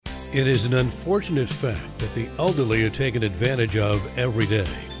It is an unfortunate fact that the elderly are taken advantage of every day.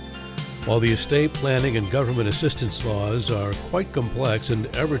 While the estate planning and government assistance laws are quite complex and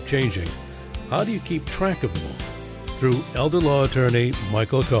ever-changing, how do you keep track of them all? Through elder law attorney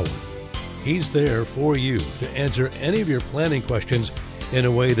Michael Cohen. He's there for you to answer any of your planning questions in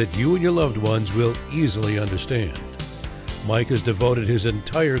a way that you and your loved ones will easily understand. Mike has devoted his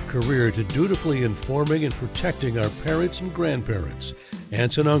entire career to dutifully informing and protecting our parents and grandparents,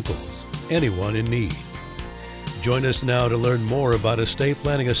 aunts and uncles, anyone in need. Join us now to learn more about estate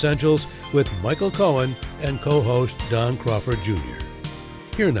planning essentials with Michael Cohen and co-host Don Crawford Jr.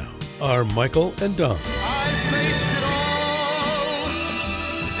 Here now are Michael and Don. I faced it all,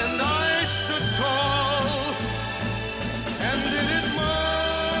 and I stood tall, and did it my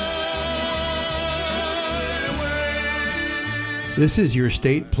way. This is your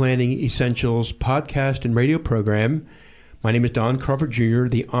Estate Planning Essentials podcast and radio program. My name is Don Crawford Jr.,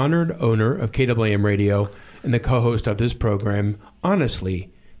 the honored owner of KWAM Radio and the co-host of this program,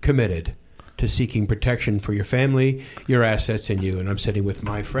 honestly committed to seeking protection for your family, your assets, and you. And I'm sitting with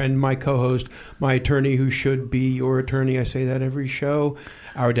my friend, my co-host, my attorney who should be your attorney. I say that every show,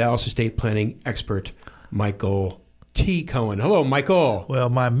 our Dallas estate planning expert, Michael T. Cohen. Hello, Michael. Well,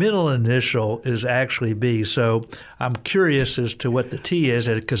 my middle initial is actually B, so I'm curious as to what the T is,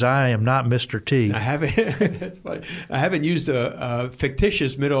 because I am not Mr. T. I haven't used a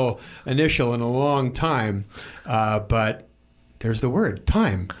fictitious middle initial in a long time, but there's the word,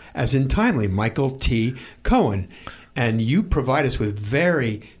 time, as in timely, Michael T. Cohen. And you provide us with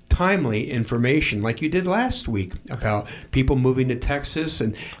very timely information, like you did last week, about people moving to Texas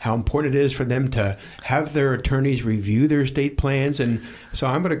and how important it is for them to have their attorneys review their estate plans. And so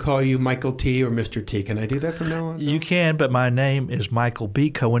I'm going to call you Michael T. or Mr. T. Can I do that from now on? You can, but my name is Michael B.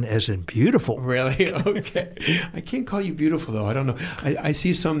 Cohen, as in beautiful. Really? Okay. I can't call you beautiful, though. I don't know. I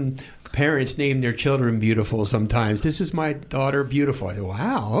see some parents name their children beautiful sometimes. This is my daughter, beautiful. I go,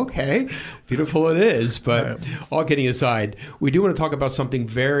 wow, okay. Beautiful it is. But all kidding aside, we do want to talk about something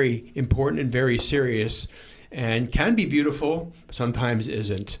very important and very serious and can be beautiful, sometimes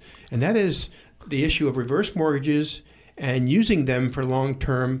isn't. And that is the issue of reverse mortgages and using them for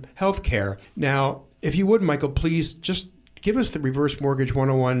long-term health care. Now, if you would, Michael, please just give us the reverse mortgage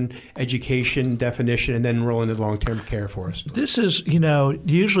 101 education definition and then roll into long-term care for us. This is,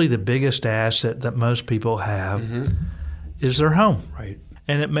 usually the biggest asset that most people have is their home. Right.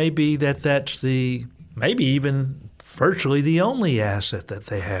 And it may be that that's maybe even virtually the only asset that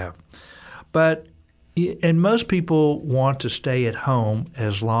they have. And most people want to stay at home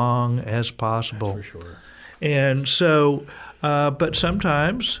as long as possible. That's for sure. And so, but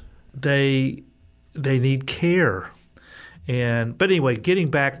sometimes they need care. But anyway, getting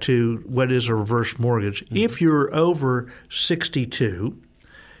back to what is a reverse mortgage, if you're over 62,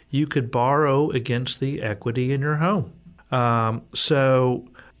 you could borrow against the equity in your home. So,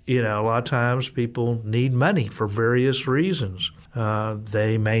 a lot of times people need money for various reasons.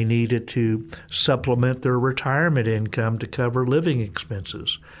 They may need it to supplement their retirement income to cover living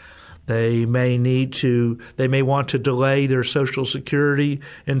expenses. They may want to delay their Social Security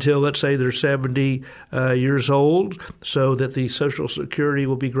until, let's say, they're 70 years old, so that the Social Security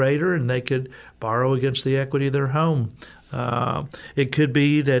will be greater and they could borrow against the equity of their home. It could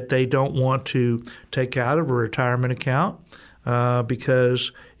be that they don't want to take out of a retirement account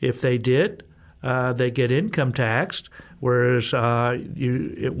because if they did, they get income taxed, whereas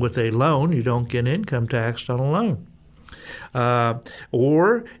with a loan, you don't get income taxed on a loan.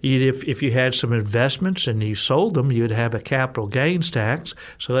 Or if you had some investments and you sold them, you'd have a capital gains tax.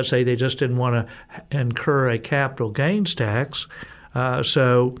 So let's say they just didn't want to incur a capital gains tax,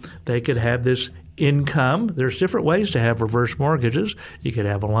 so they could have this income. There's different ways to have reverse mortgages. You could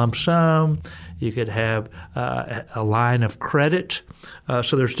have a lump sum. You could have a line of credit.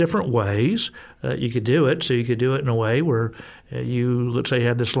 So there's different ways you could do it. So you could do it in a way where you, let's say,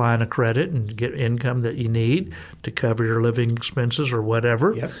 have this line of credit and get income that you need to cover your living expenses or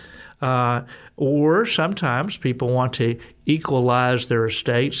whatever. Yep. Or sometimes people want to equalize their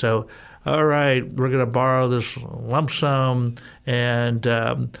estate. So, all right, we're going to borrow this lump sum and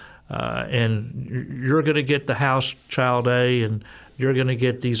you're going to get the house, child A, and you're going to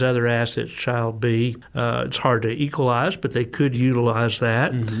get these other assets, child B. It's hard to equalize, but they could utilize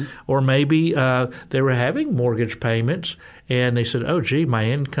that. Mm-hmm. Or maybe they were having mortgage payments, and they said, oh, gee, my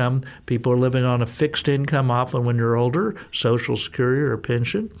income, people are living on a fixed income often when you're older, Social Security or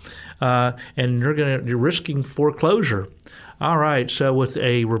pension, and you're risking foreclosure. All right, so with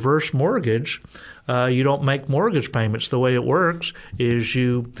a reverse mortgage, you don't make mortgage payments. The way it works is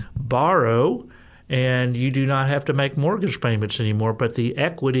you borrow and you do not have to make mortgage payments anymore, but the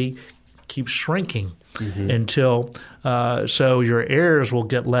equity keeps shrinking until so your heirs will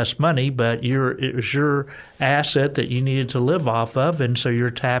get less money, but it was your asset that you needed to live off of, and so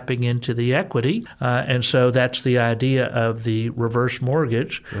you're tapping into the equity, and so that's the idea of the reverse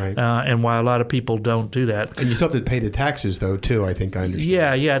mortgage, Right. And why a lot of people don't do that. And you still have to pay the taxes, though, too, I think I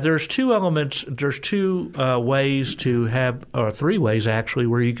understand. Yeah. There's two elements. There's two ways to have, or three ways actually,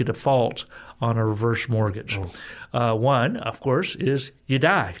 where you could default on a reverse mortgage. One, of course, is you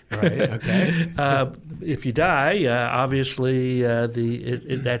die. Right, okay. If you die, obviously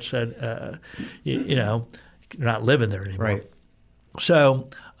that's you're not living there anymore. Right. So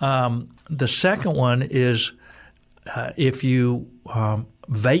the second one is if you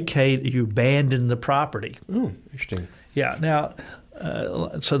vacate, you abandon the property. Oh, interesting. Yeah. Now,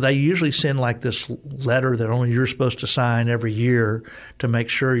 so they usually send like this letter that only you're supposed to sign every year to make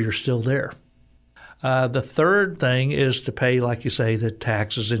sure you're still there. The third thing is to pay, like you say, the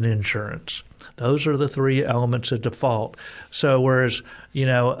taxes and insurance. Those are the three elements of default. So whereas,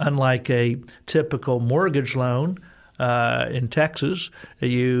 unlike a typical mortgage loan in Texas,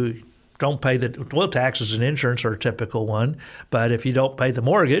 you don't pay taxes and insurance are a typical one. But if you don't pay the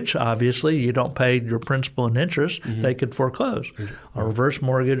mortgage, obviously, you don't pay your principal and interest, they could foreclose. A reverse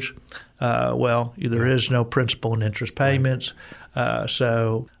mortgage, there is no principal and interest payments.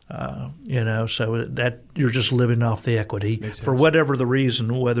 So that you're just living off the equity for whatever the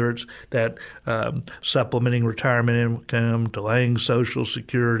reason, whether it's that supplementing retirement income, delaying Social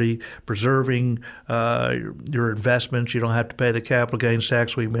Security, preserving your investments. You don't have to pay the capital gains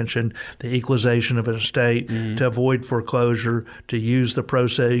tax. We mentioned the equalization of an estate to avoid foreclosure, to use the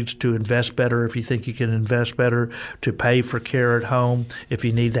proceeds to invest better if you think you can invest better, to pay for care at home if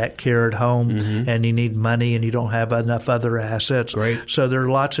you need that care at home and you need money and you don't have enough other assets. Great. So there are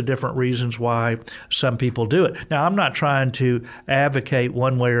lots of different reasons why some people do it. Now, I'm not trying to advocate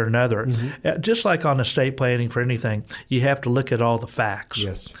one way or another. Just like on estate planning for anything, you have to look at all the facts.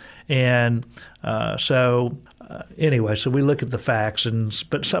 Yes. And anyway, so we look at the facts,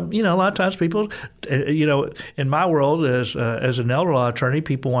 but some, a lot of times people, in my world as an elder law attorney,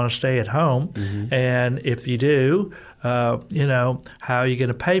 people want to stay at home, and if you do, how are you going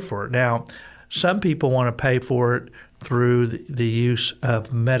to pay for it? Now, some people want to pay for it through the use of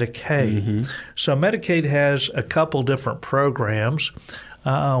Medicaid. So Medicaid has a couple different programs.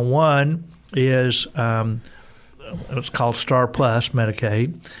 One is it's called Star Plus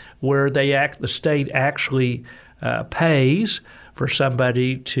Medicaid, where the state actually pays for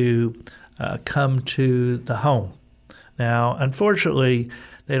somebody to come to the home. Now, unfortunately,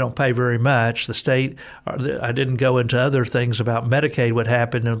 they don't pay very much. The state, I didn't go into other things about Medicaid, what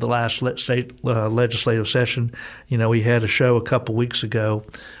happened in the last state legislative session. We had a show a couple weeks ago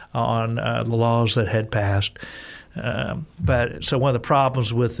on the laws that had passed. But so one of the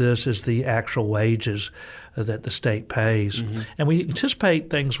problems with this is the actual wages that the state pays. And we anticipate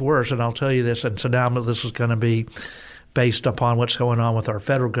things worse, and I'll tell you this, and so now this is going to be based upon what's going on with our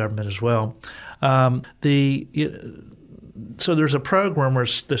federal government as well. So there's a program where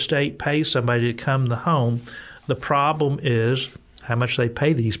the state pays somebody to come to the home. The problem is how much they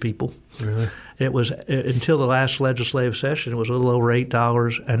pay these people. Really? It was until the last legislative session, it was a little over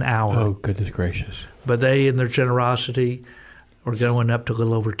 $8 an hour. Oh, goodness gracious. But they, in their generosity, are going up to a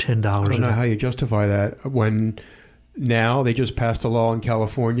little over $10 an hour. I don't know how you justify that when now they just passed a law in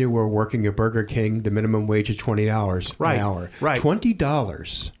California where working at Burger King, the minimum wage is $20 an hour. Right.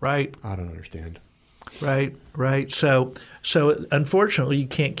 $20. Right. I don't understand. Right. So unfortunately, you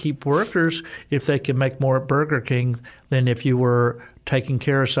can't keep workers if they can make more at Burger King than if you were taking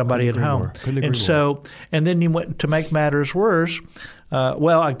care of somebody at home. And then you went to make matters worse.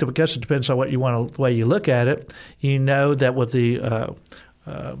 I guess it depends on what you want, the way you look at it. That with the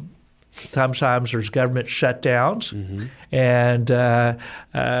sometimes there's government shutdowns, and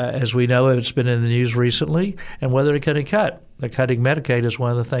as we know, it's been in the news recently. And what are they going to cut? They're cutting Medicaid is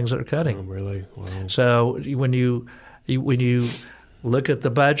one of the things that they're cutting. Oh, really? Wow. So when you look at the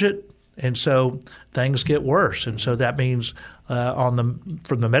budget, and so things get worse, and so that means from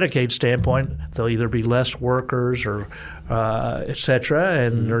the Medicaid standpoint, there'll either be less workers or et cetera,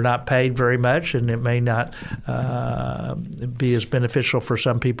 and they're not paid very much, and it may not be as beneficial for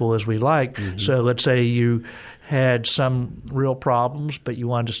some people as we like. So let's say you had some real problems, but you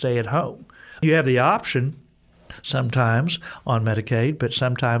wanted to stay at home. You have the option sometimes on Medicaid, but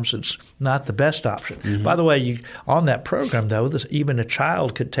sometimes it's not the best option. By the way, on that program, though, even a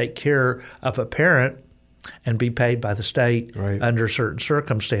child could take care of a parent and be paid by the state under certain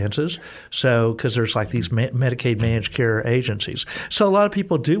circumstances. So, because there's like these Medicaid managed care agencies. So a lot of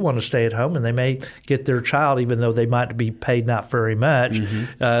people do want to stay at home, and they may get their child, even though they might be paid not very much,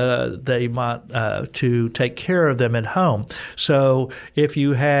 they might to take care of them at home. So if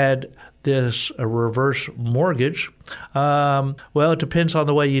you had this reverse mortgage, well, it depends on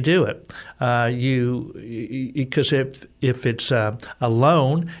the way you do it. Because if it's a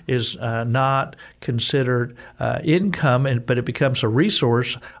loan is not considered income, but it becomes a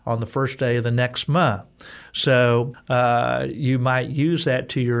resource on the first day of the next month. So you might use that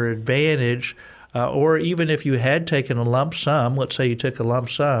to your advantage. Or even if you had taken a lump sum, let's say you took a lump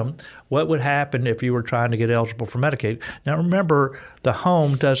sum, what would happen if you were trying to get eligible for Medicaid? Now remember, the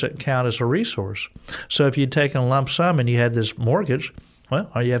home doesn't count as a resource. So if you'd taken a lump sum and you had this mortgage, well,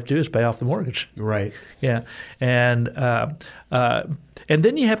 all you have to do is pay off the mortgage. Right. Yeah. And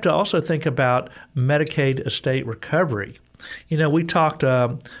then you have to also think about Medicaid estate recovery. You know, we talked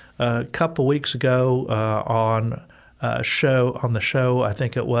a couple weeks ago on the show, I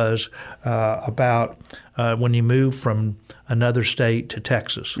think it was, about when you move from another state to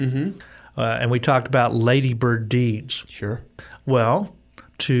Texas. And we talked about ladybird deeds. Sure. Well,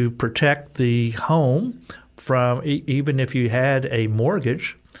 to protect the home from, even if you had a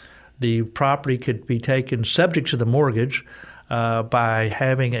mortgage, the property could be taken subject to the mortgage by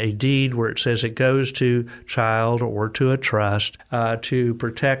having a deed where it says it goes to child or to a trust to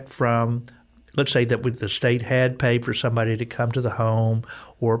protect from, let's say that the state had paid for somebody to come to the home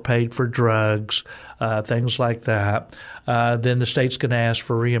or paid for drugs, things like that, then the state's going to ask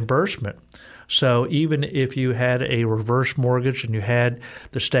for reimbursement. So even if you had a reverse mortgage and you had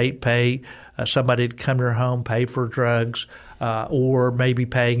the state pay somebody to come to your home, pay for drugs, or maybe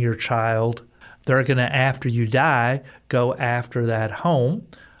paying your child, they're going to, after you die, go after that home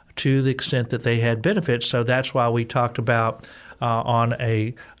to the extent that they had benefits. So that's why we talked about on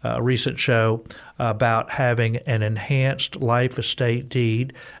a recent show about having an enhanced life estate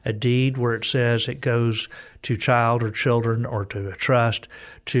deed, a deed where it says it goes to child or children or to a trust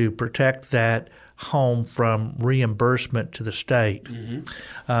to protect that home from reimbursement to the state.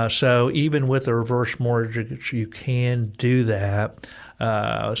 So even with a reverse mortgage, you can do that.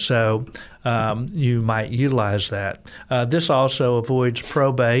 So you might utilize that. This also avoids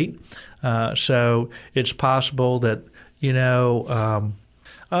probate. So it's possible that,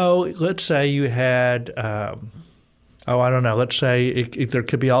 let's say you had, I don't know, let's say there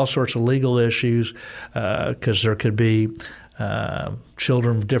could be all sorts of legal issues because there could be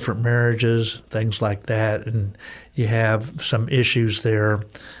children of different marriages, things like that, and you have some issues there.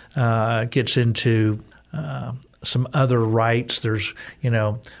 It gets into some other rights. There's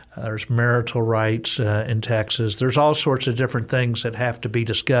marital rights in Texas. There's all sorts of different things that have to be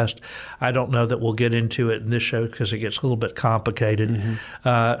discussed. I don't know that we'll get into it in this show because it gets a little bit complicated.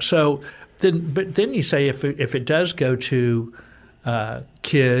 So then you say if it does go to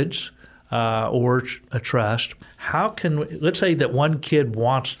kids or a trust, let's say that one kid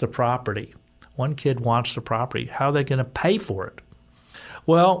wants the property. How are they going to pay for it?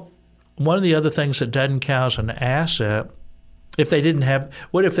 Well, one of the other things that doesn't count as an asset, what if they didn't have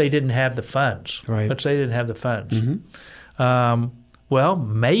the funds? Right. Let's say they didn't have the funds. Well,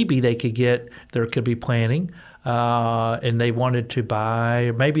 maybe there could be planning, and they wanted to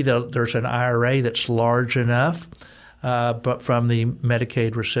buy, maybe there's an IRA that's large enough, but from the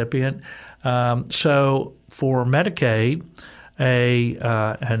Medicaid recipient. So for Medicaid,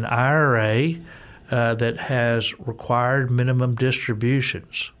 an IRA that has required minimum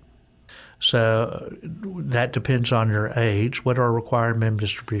distributions. So that depends on your age. What are required minimum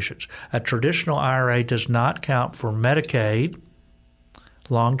distributions? A traditional IRA does not count for Medicaid,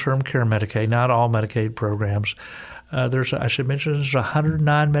 long-term care Medicaid, not all Medicaid programs. I should mention there's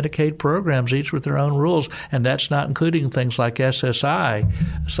 109 Medicaid programs, each with their own rules, and that's not including things like SSI,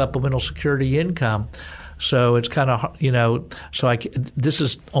 Supplemental Security Income. So it's kind of,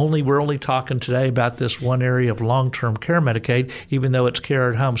 we're only talking today about this one area of long-term care Medicaid, even though it's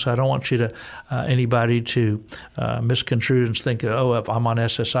care at home. So I don't want anybody to misconstrue and think, if I'm on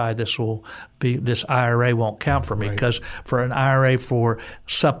SSI, this IRA won't count for me. Because for an IRA for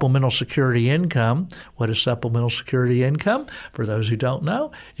supplemental security income, what is supplemental security income? For those who don't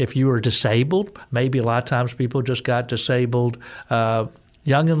know, if you are disabled, maybe a lot of times people just got disabled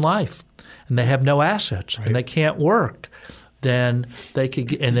young in life, and they have no assets, and they can't work, then they could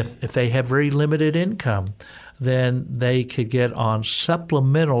get, and if they have very limited income, then they could get on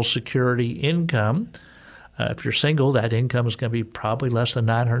supplemental security income, If you're single, that income is going to be probably less than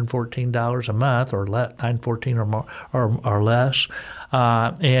 $914 a month, or $914 or more, or less.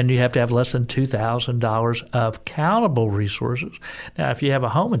 And you have to have less than $2,000 of countable resources. Now, if you have a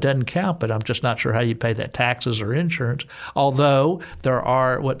home, it doesn't count, but I'm just not sure how you pay that taxes or insurance. Although there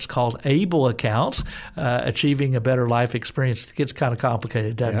are what's called ABLE accounts, achieving a better life experience. It gets kind of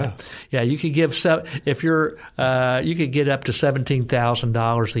complicated, doesn't it? Yeah, you could give you could get up to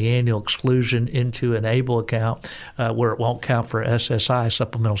 $17,000 the annual exclusion into an ABLE account, where it won't count for SSI,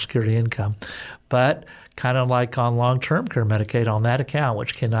 supplemental security income, but kind of like on long-term care Medicaid, on that account,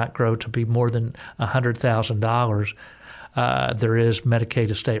 which cannot grow to be more than $100,000, there is Medicaid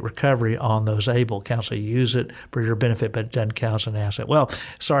estate recovery on those ABLE accounts. So you use it for your benefit, but it doesn't count as an asset. Well,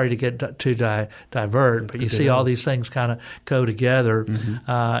 sorry to get too divert, but you see all these things kind of go together,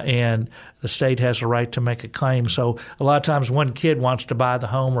 and the state has a right to make a claim. So a lot of times one kid wants to buy the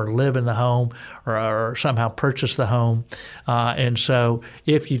home or live in the home or somehow purchase the home. And so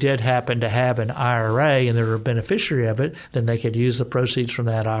if you did happen to have an IRA and they're a beneficiary of it, then they could use the proceeds from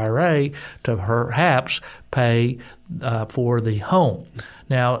that IRA to perhaps pay for the home.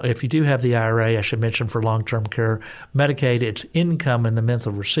 Now, if you do have the IRA, I should mention for long-term care Medicaid, it's income in the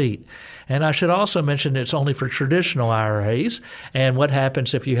monthly receipt. And I should also mention it's only for traditional IRAs. And what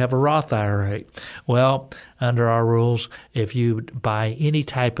happens if you have a Roth IRA? Well, under our rules, if you buy any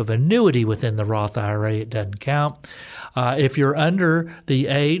type of annuity within the Roth IRA, it doesn't count. If you're under the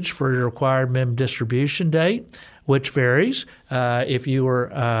age for your required minimum distribution date, which varies. If you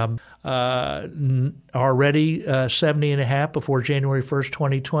were already 70 and a half before January 1st,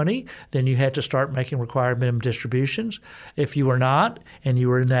 2020, then you had to start making required minimum distributions. If you were not, and you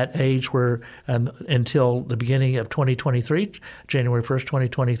were in that age where until the beginning of 2023, January 1st,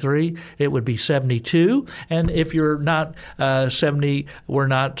 2023, it would be 72. And if you're not 70, we're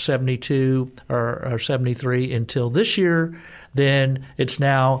not 72 or 73 until this year, then it's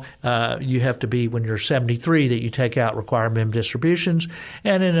now you have to be when you're 73 that you take out required minimum distributions.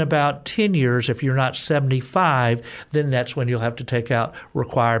 And in about 10 years, if you're not 75, then that's when you'll have to take out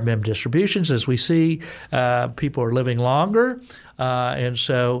required minimum distributions. As we see, people are living longer. And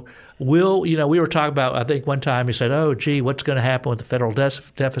so we were talking about, I think one time he said, oh, gee, what's going to happen with the federal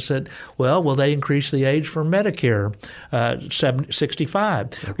deficit? Well, will they increase the age for Medicare, 65?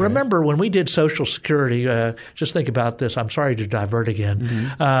 Okay. Remember, when we did Social Security, just think about this. I'm sorry to divert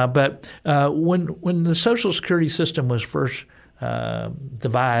again. But when the Social Security system was first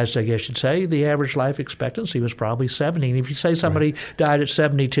devised, I guess you'd say, the average life expectancy was probably 70. And if you say somebody died at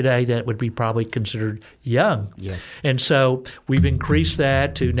 70 today, that would be probably considered young. Yeah. And so we've increased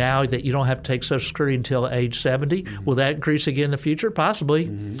that to now that you don't have to take Social Security until age 70. Will that increase again in the future?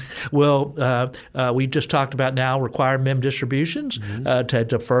 Possibly. Well, we just talked about now required minimum distributions to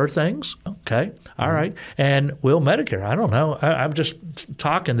defer things. Okay. All right. And will Medicare? I don't know. I'm just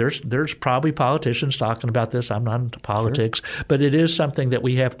talking. There's probably politicians talking about this. I'm not into politics. Sure. But it is something that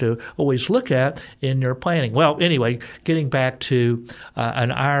we have to always look at in your planning. Well, anyway, getting back to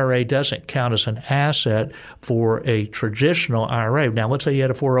an IRA doesn't count as an asset for a traditional IRA. Now, let's say you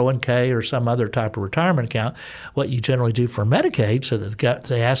had a 401k or some other type of retirement account. What you generally do for Medicaid, so that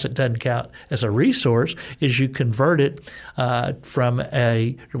the asset doesn't count as a resource, is you convert it from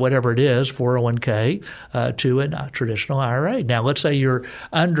a whatever it is, 401k, to a traditional IRA. Now, let's say you're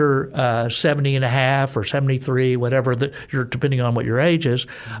under 70 and a half or 73, whatever you're depending on what your age is,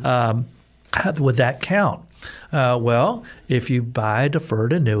 how would that count? Well, if you buy a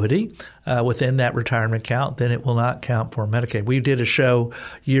deferred annuity within that retirement account, then it will not count for Medicaid. We did a show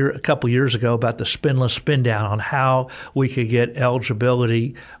a couple years ago about the spendless spend down on how we could get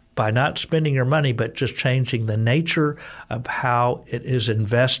eligibility by not spending your money, but just changing the nature of how it is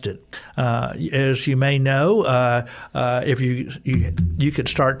invested. As you may know, if you could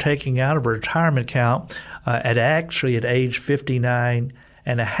start taking out of a retirement account at age 59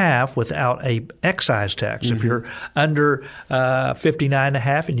 and a half without a excise tax. If you're under 59 and a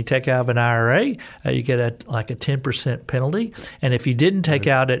half and you take out of an IRA, you get a 10% penalty. And if you didn't take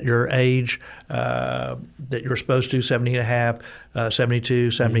out at your age that you're supposed to, 70 and a half,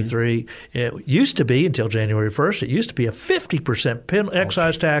 72, 73, it used to be until January 1st, it used to be a 50%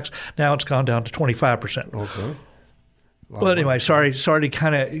 excise tax. Now it's gone down to 25%. Okay. Well, anyway, sorry to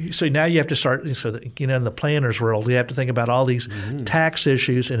kind of. So now you have to start. So that, in the planner's world, you have to think about all these tax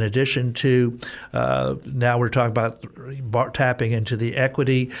issues in addition to. Now we're talking about tapping into the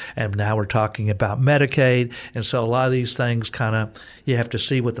equity, and now we're talking about Medicaid, and so a lot of these things kind of you have to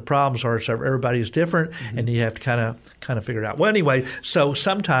see what the problems are. So everybody's different, and you have to kind of figure it out. Well, anyway, so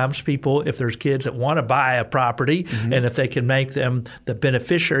sometimes people, if there's kids that want to buy a property, and if they can make them the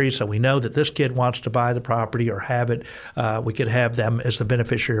beneficiaries, so we know that this kid wants to buy the property or have it. We could have them as the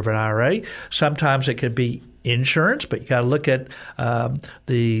beneficiary of an IRA. Sometimes it could be insurance, but you got to look at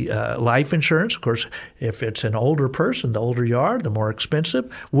the life insurance. Of course, if it's an older person, the older you are, the more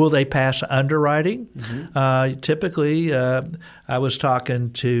expensive. Will they pass underwriting? Typically, I was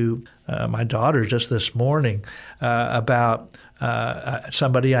talking to my daughter just this morning about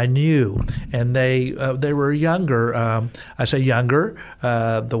somebody I knew, and they were younger. I say younger.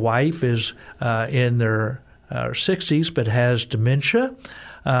 The wife is in their 60s, but has dementia,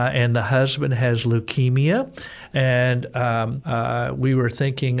 and the husband has leukemia. And we were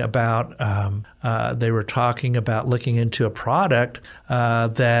thinking about, they were talking about looking into a product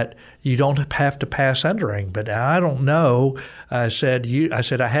that you don't have to pass underwriting. But I don't know. I said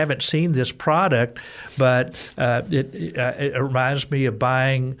I haven't seen this product, but it reminds me of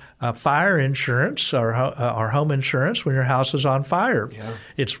buying fire insurance or home insurance when your house is on fire. Yeah.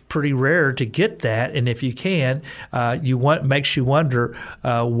 It's pretty rare to get that, and if you can, makes you wonder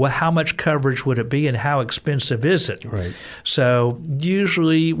how much coverage would it be and how expensive is it? Right. So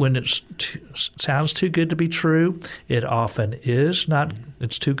usually when it sounds too good to be true, it often is not.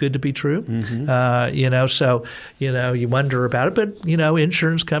 It's too good to be true. So you wonder about it. But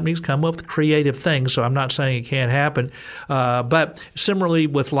insurance companies come up with creative things. So I'm not saying it can't happen. But similarly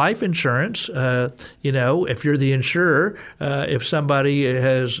with life insurance, if you're the insurer, if somebody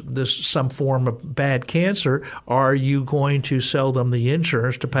has some form of bad cancer, are you going to sell them the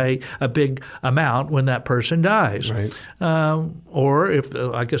insurance to pay a big amount when that person dies? Right. Or if,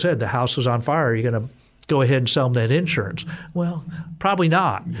 like I said, the house is on fire, you're going to go ahead and sell them that insurance? Well, probably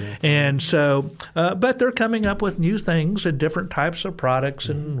not. Yeah. And so, but they're coming up with new things and different types of products,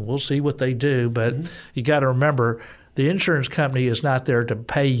 and we'll see what they do. But you got to remember, the insurance company is not there to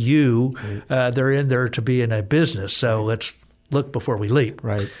pay you. They're in there to be in a business. So let's look before we leap.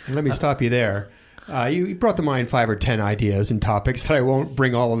 Right. And let me stop you there. You brought to mind 5 or 10 ideas and topics that I won't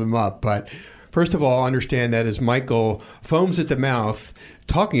bring all of them up, but first of all, understand that as Michael foams at the mouth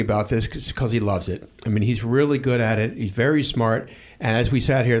talking about this because he loves it. I mean, he's really good at it. He's very smart. And as we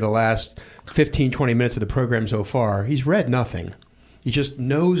sat here the last 15, 20 minutes of the program so far, he's read nothing. He just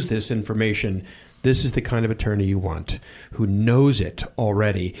knows this information. This is the kind of attorney you want, who knows it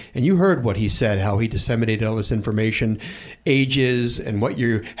already. And you heard what he said, how he disseminated all this information, ages, and what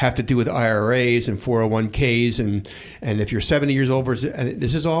you have to do with IRAs and 401ks. And if you're 70 years old, and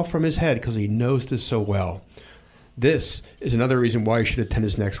this is all from his head because he knows this so well. This is another reason why you should attend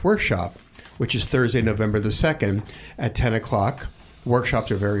his next workshop, which is Thursday, November the 2nd at 10 o'clock. Workshops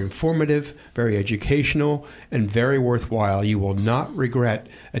are very informative, very educational, and very worthwhile. You will not regret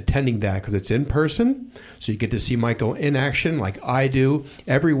attending that because it's in person. So you get to see Michael in action like I do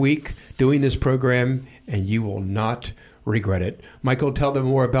every week doing this program, and you will not regret it. Michael, tell them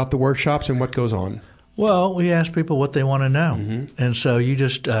more about the workshops and what goes on. Well, we ask people what they want to know. And so you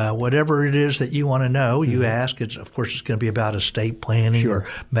just, whatever it is that you want to know, you ask. Of course, it's going to be about estate planning or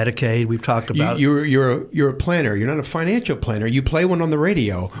Medicaid. We've talked about You're a planner. You're not a financial planner. You play one on the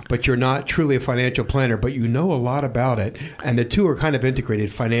radio, but you're not truly a financial planner, but you know a lot about it. And the two are kind of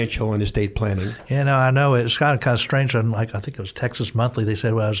integrated, financial and estate planning. I know it's kind of strange. I think it was Texas Monthly. They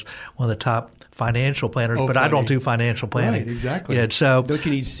said I was one of the top financial planners, but I don't do financial planning. Right, exactly. Yeah, so don't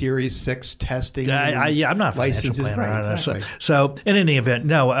you need Series 6 testing? I'm not a financial planner. Right, exactly. So in any event,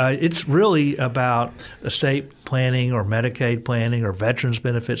 no, it's really about estate planning or Medicaid planning or veterans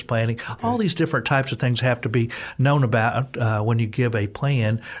benefits planning. Okay. All these different types of things have to be known about when you give a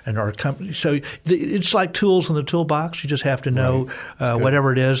plan and our company. So it's like tools in the toolbox. You just have to know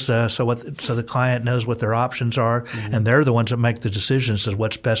whatever it is so the client knows what their options are, and they're the ones that make the decisions as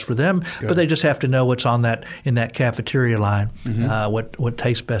what's best for them. Good. But they just have to know what's on in that cafeteria line, what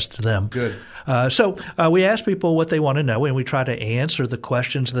tastes best to them. Good. So we ask people what they want to know, and we try to answer the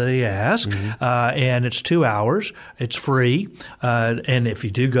questions that they ask. And it's 2 hours. hours. It's free. And if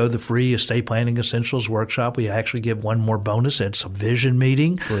you do go to the free Estate Planning Essentials Workshop, we actually give one more bonus. It's a vision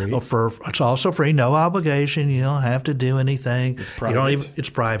meeting. It's also free, no obligation. You don't have to do anything. It's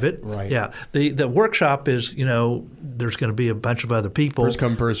private. Right. Yeah. The workshop is, there's going to be a bunch of other people. First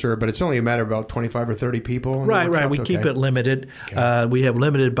come, first serve, but it's only a matter of about 25 or 30 people. Right. We keep it limited. Okay. We have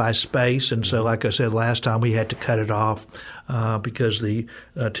limited by space, and so, like I said last time, we had to cut it off because the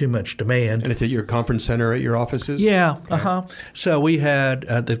too much demand. And it's at your conference center at your offices? Yeah. Okay. So we had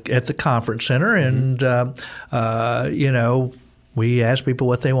at the conference center, and we ask people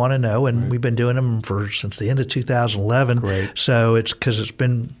what they want to know, and we've been doing them since the end of 2011. Great. So it's because it's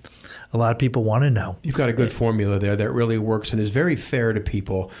been a lot of people want to know. You've got a good formula there that really works and is very fair to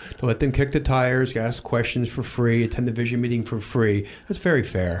people. To let them kick the tires, ask questions for free, attend the vision meeting for free. That's very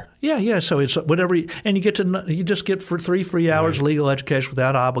fair. Yeah. So it's whatever, and you just get for 3 free hours of legal education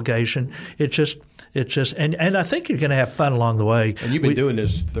without obligation. It's just, and I think you're going to have fun along the way. And you've been doing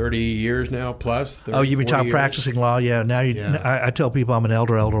this 30 years now plus. 30, you've been talking practicing law. Yeah. Now I tell people I'm an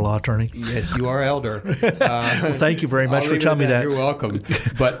elder law attorney. Yes, you are elder. Well, thank you very much for telling me that. You're welcome.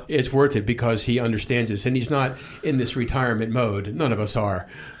 But it's worth it because he understands this, and he's not in this retirement mode. None of us are.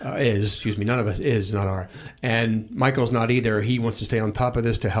 None of us is, not are. And Michael's not either. He wants to stay on top of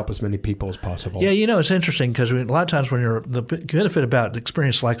this to help as many people as possible. Yeah, it's interesting because a lot of times when the benefit about the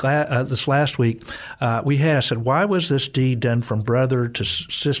experience like this last week, I said, why was this deed done from brother to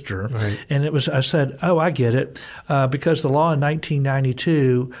sister? Right. And I said, I get it, because the law in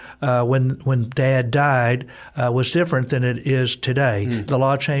 1992, when Dad died, was different than it is today. The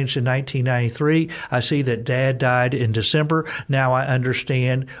law changed in 1993. I see that Dad died in December. Now I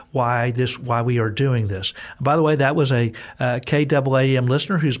understand why we are doing this. By the way, that was a KAAM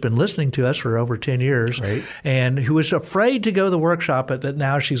listener who's been listening to us for over 10 years, and who was afraid to go to the workshop, but that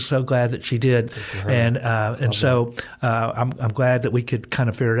now she's so glad that she did. And so I'm glad that we could kind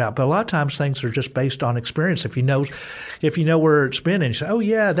of figure it out. But a lot of times things are just based on experience. If you know where it's been, and you say, oh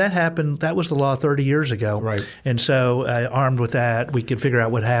yeah, that happened. That was the law 30 years ago. Right. And so armed with that, we could figure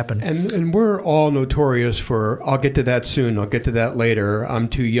out what happened. And we're all notorious for, I'll get to that soon, I'll get to that later, I'm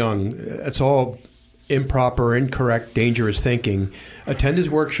too young. It's all improper, incorrect, dangerous thinking. Attend his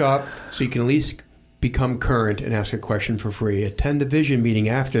workshop so you can at least become current and ask a question for free. Attend the vision meeting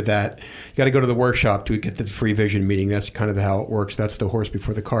after that. You got to go to the workshop to get the free vision meeting. That's kind of how it works. That's the horse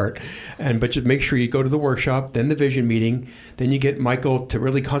before the cart. But just make sure you go to the workshop, then the vision meeting. Then you get Michael to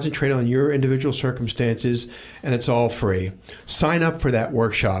really concentrate on your individual circumstances, and it's all free. Sign up for that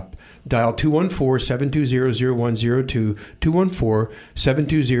workshop. Dial 214-720-0102,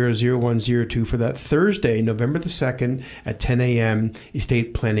 214-720-0102 for that Thursday, November the 2nd at 10 a.m.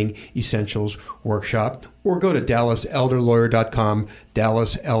 Estate Planning Essentials Workshop. Or go to DallasElderLawyer.com,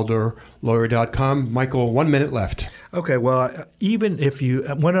 DallasElderLawyer.com. Michael, 1 minute left. Okay, well, even if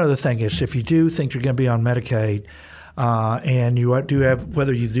one other thing is, if you do think you're going to be on Medicaid, and you do have,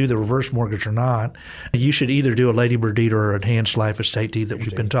 whether you do the reverse mortgage or not, you should either do a Lady Bird deed or an enhanced life estate deed that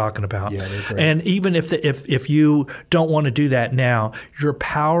we've been talking about. Yeah, they're great. And even if you don't want to do that now, your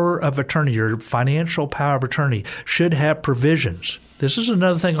power of attorney, your financial power of attorney should have provisions. This is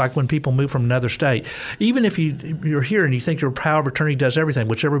another thing, like when people move from another state. Even if you're here and you think your power of attorney does everything,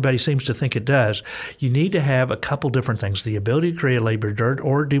 which everybody seems to think it does, you need to have a couple different things. The ability to create a labor dirt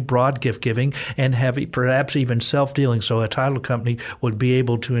or do broad gift giving and have perhaps even self-dealing. So a title company would be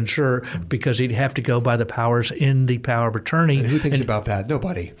able to insure, because he'd have to go by the powers in the power of attorney. And who thinks about that?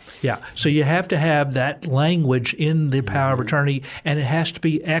 Nobody. Yeah. So you have to have that language in the power of attorney, and it has to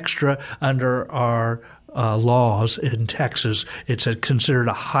be extra under our laws in Texas. These are considered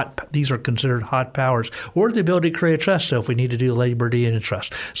hot powers, or the ability to create a trust. So if we need to do a labor deed and a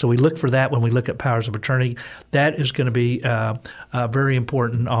trust, so we look for that when we look at powers of attorney. That is going to be very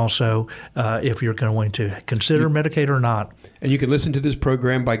important also if you're going to consider Medicaid or not. And you can listen to this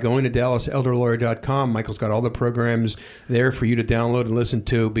program by going to DallasElderLawyer.com. Michael's got all the programs there for you to download and listen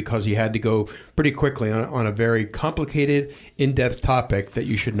to, because he had to go pretty quickly on a very complicated, in-depth topic that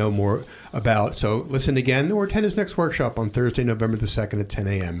you should know more about. So listen again, or attend his next workshop on Thursday, November the 2nd at 10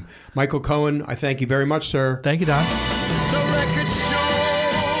 a.m. Michael Cohen, I thank you very much, sir. Thank you, Don. The record shows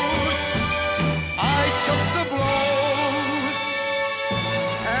I took the blows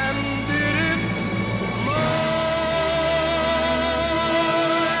and did it my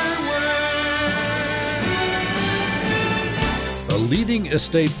way. A leading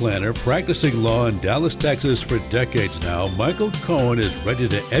estate planner practicing law in Dallas, Texas for decades now, Michael Cohen is ready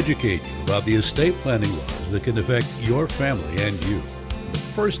to educate you about the estate planning laws that can affect your family and you. The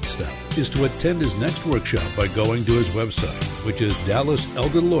first step is to attend his next workshop by going to his website, which is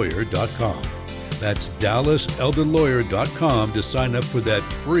DallasElderLawyer.com. That's DallasElderLawyer.com to sign up for that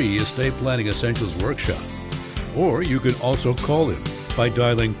free estate planning essentials workshop. Or you can also call him by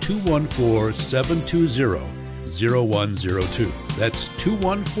dialing 214-720-0102. That's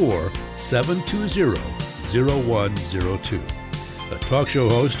 214-720-0102. The talk show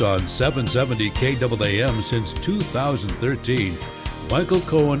host on 770 KAAM since 2013, Michael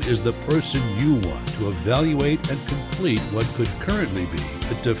Cohen is the person you want to evaluate and complete what could currently be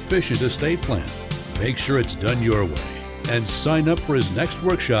a deficient estate plan. Make sure it's done your way and sign up for his next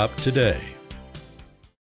workshop today.